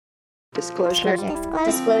Disclosure.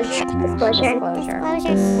 Disclosure.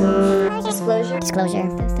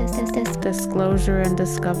 Disclosure and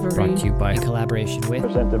discovery. Brought to you by in collaboration with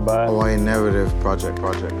Presented by Hawaiian Narrative Project.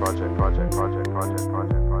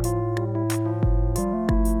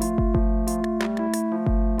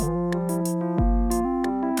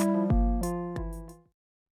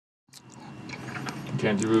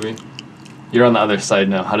 Auntie Ruby, you're on the other side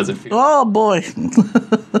now. How does it feel? Oh boy,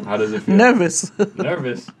 How does it feel? nervous.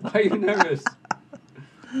 Nervous? Why are you nervous?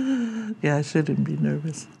 Yeah, I shouldn't be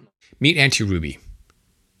nervous. Meet Auntie Ruby.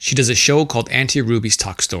 She does a show called Auntie Ruby's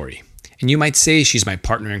Talk Story, and you might say she's my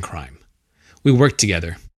partner in crime. We work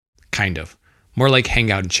together, kind of, more like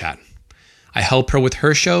hang out and chat. I help her with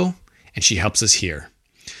her show, and she helps us here.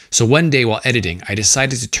 So one day while editing, I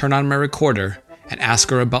decided to turn on my recorder and ask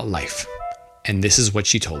her about life. And this is what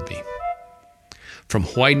she told me. From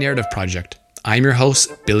Hawaii Narrative Project, I'm your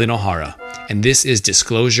host, Billy Nohara, and this is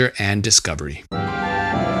Disclosure and Discovery.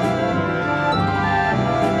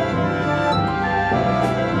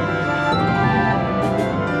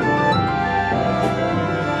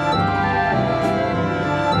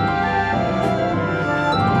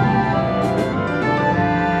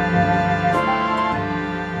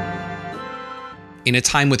 In a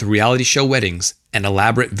time with reality show weddings and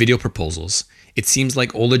elaborate video proposals, it seems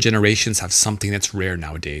like older generations have something that's rare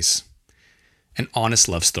nowadays. An honest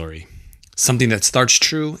love story. Something that starts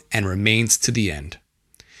true and remains to the end.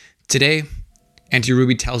 Today, Auntie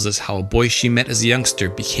Ruby tells us how a boy she met as a youngster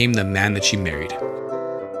became the man that she married.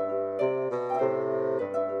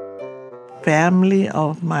 Family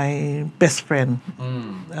of my best friend,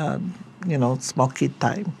 small kid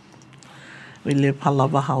time. We live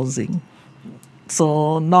Halava housing.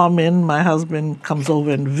 So Norman, my husband, comes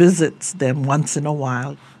over and visits them once in a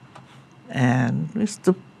while. And we used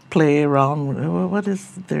to play around, what is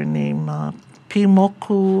their name?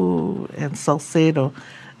 Pimoku and Salcedo.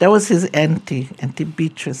 That was his auntie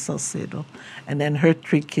Beatrice Salcedo. And then her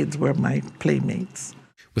 3 kids were my playmates.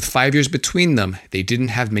 With 5 years between them, they didn't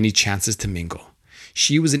have many chances to mingle.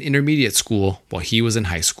 She was in intermediate school while he was in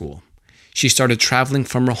high school. She started traveling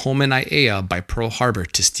from her home in Aiea by Pearl Harbor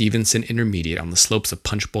to Stevenson Intermediate on the slopes of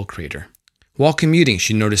Punch Bowl Crater. While commuting,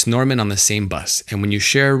 she noticed Norman on the same bus, and when you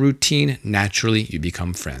share a routine, naturally you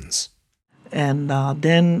become friends. And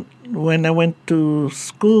then when I went to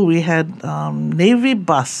school, we had Navy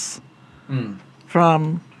bus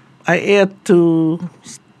from Aiea to,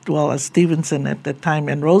 Stevenson at the time,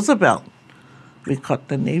 and Roosevelt. We caught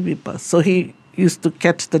the Navy bus. So he used to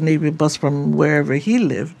catch the Navy bus from wherever he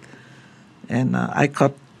lived. And I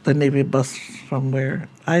caught the Navy bus from where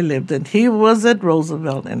I lived. And he was at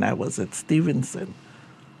Roosevelt and I was at Stevenson.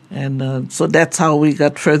 And so that's how we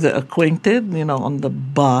got further acquainted, on the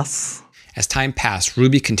bus. As time passed,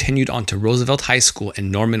 Ruby continued on to Roosevelt High School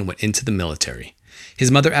and Norman went into the military.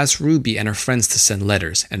 His mother asked Ruby and her friends to send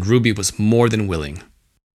letters, and Ruby was more than willing.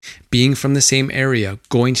 Being from the same area,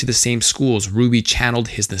 going to the same schools, Ruby channeled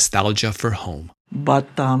his nostalgia for home.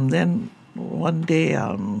 But then one day,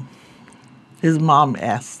 his mom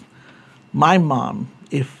asked my mom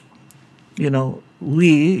if,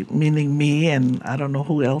 we, meaning me and I don't know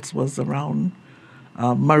who else was around,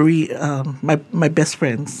 Marie, my best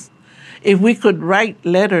friends, if we could write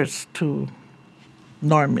letters to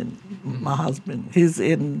Norman, my husband. He's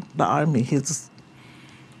in the Army. He's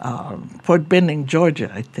Fort Benning,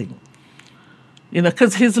 Georgia, I think.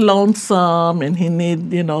 Because he's lonesome and he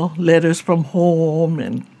need, letters from home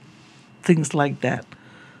and things like that.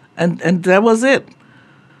 And that was it.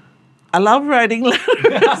 I love writing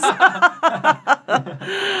letters.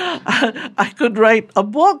 I could write a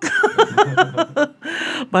book.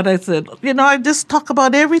 But I said, I just talk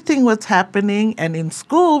about everything what's happening. And in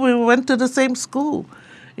school, we went to the same school.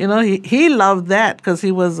 He loved that because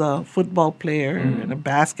he was a football player and a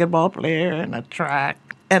basketball player and a track.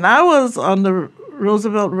 And I was on the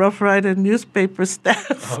Roosevelt Rough Rider newspaper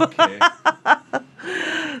staff. Okay.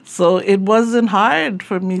 So it wasn't hard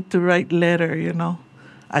for me to write letter,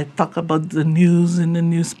 I talk about the news in the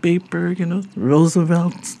newspaper,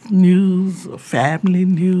 Roosevelt's news, family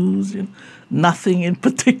news, nothing in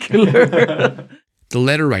particular. The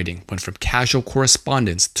letter writing went from casual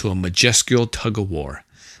correspondence to a majestical tug-of-war.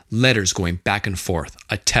 Letters going back and forth,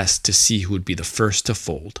 a test to see who would be the first to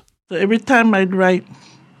fold. So every time I'd write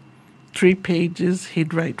 3 pages,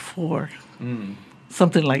 he'd write 4.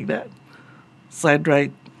 Something like that. So I'd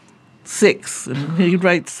write 6, and he'd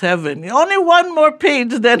write 7. Only 1 more page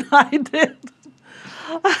than I did.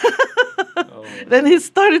 Then he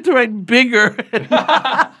started to write bigger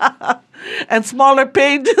and smaller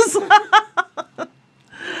pages.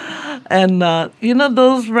 And,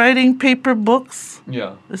 those writing paper books?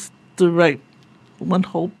 Yeah. It's to write one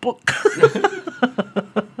whole book.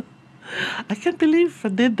 I can't believe I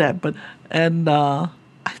did that,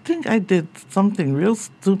 I think I did something real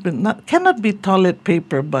stupid. Cannot be toilet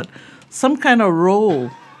paper, but some kind of roll.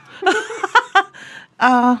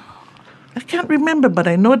 I can't remember, but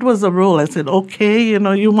I know it was a roll. I said, okay,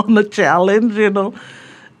 you want a challenge,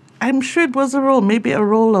 I'm sure it was a roll, maybe a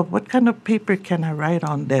roll of what kind of paper can I write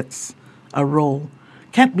on that's a roll?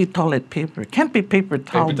 Can't be toilet paper, can't be paper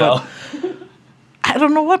towel. Paper towel. I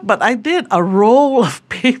don't know what, but I did a roll of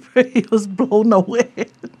paper. He was blown away.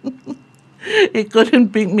 He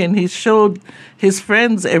couldn't beat me, and he showed his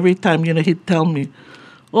friends every time, he'd tell me,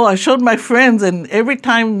 oh, I showed my friends, and every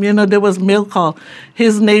time, there was mail call,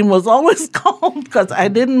 his name was always called because I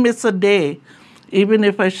didn't miss a day. Even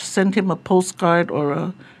if I sent him a postcard or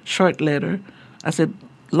a short letter, I said,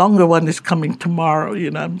 longer one is coming tomorrow.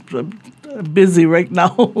 I'm busy right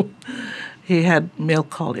now. He had mail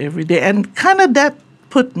call every day. And kind of that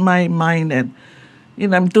put my mind at,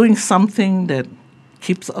 I'm doing something that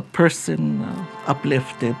keeps a person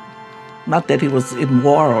uplifted. Not that he was in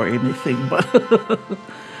war or anything, but...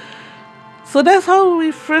 So that's how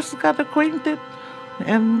we first got acquainted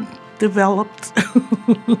and developed.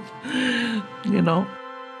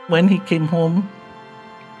 When he came home,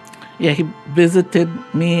 he visited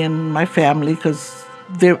me and my family because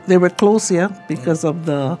they were close, because of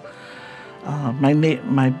the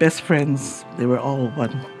my best friends. They were all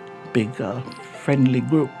one big friendly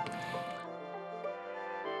group.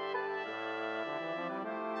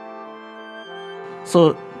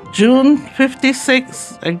 So June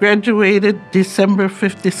 56, I graduated. December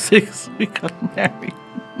 56, we got married.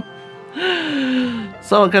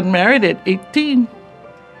 So I got married at 18.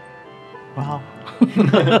 Wow.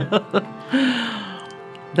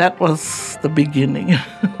 That was the beginning.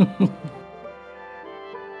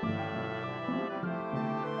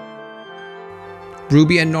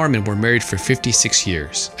 Ruby and Norman were married for 56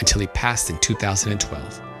 years until he passed in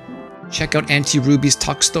 2012. Check out Auntie Ruby's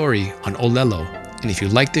Talk Story on Olelo, and if you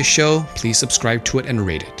like this show, please subscribe to it and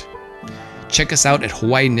rate it. Check us out at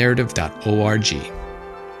hawaiinarrative.org.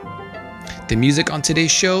 The music on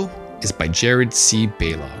today's show is by Jared C.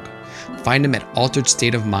 Baylog. Find him at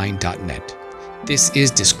alteredstateofmind.net. This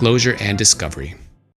is Disclosure and Discovery.